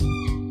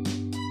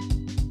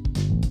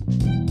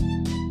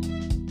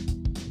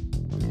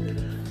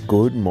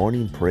Good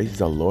morning, praise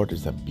the Lord.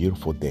 It's a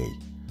beautiful day.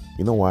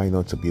 You know why I know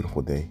it's a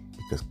beautiful day?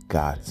 Because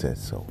God said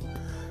so.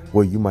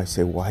 Well, you might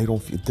say, well,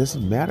 it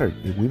doesn't matter.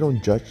 If we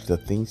don't judge the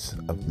things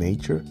of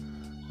nature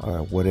or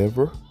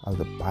whatever, of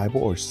the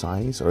Bible or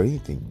science or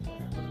anything,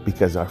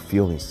 because our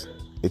feelings,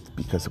 it's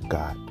because of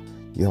God.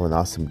 You have an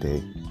awesome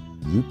day.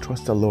 You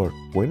trust the Lord.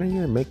 When are you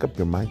going to make up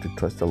your mind to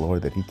trust the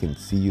Lord that He can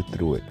see you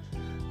through it?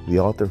 The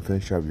author and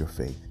finisher of your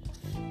faith.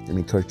 Let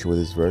me encourage you with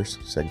this verse,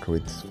 2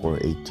 Corinthians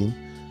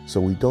 4:18. So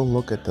we don't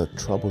look at the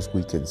troubles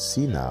we can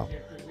see now.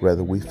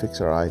 Rather, we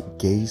fix our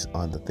gaze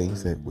on the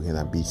things that we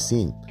cannot be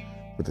seen.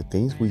 For the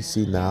things we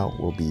see now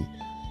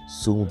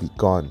soon will be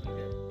gone.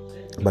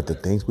 But the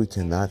things we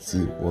cannot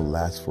see will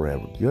last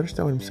forever. Do you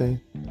understand what I'm saying?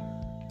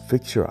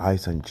 Fix your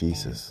eyes on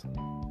Jesus.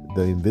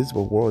 The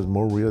invisible world is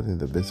more real than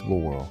the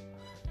visible world.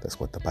 That's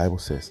what the Bible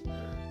says.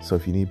 So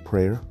if you need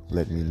prayer,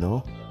 let me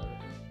know.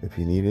 If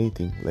you need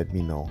anything, let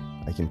me know.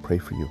 I can pray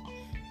for you.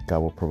 God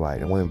will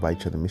provide. I want to invite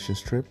you to the mission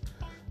trip.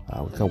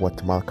 We've got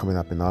Guatemala coming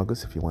up in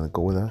August. If you want to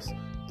go with us,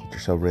 get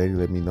yourself ready.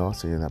 Let me know.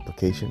 Send you an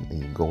application and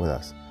you can go with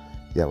us.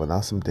 You have an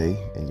awesome day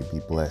and you be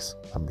blessed.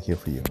 I'm here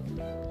for you.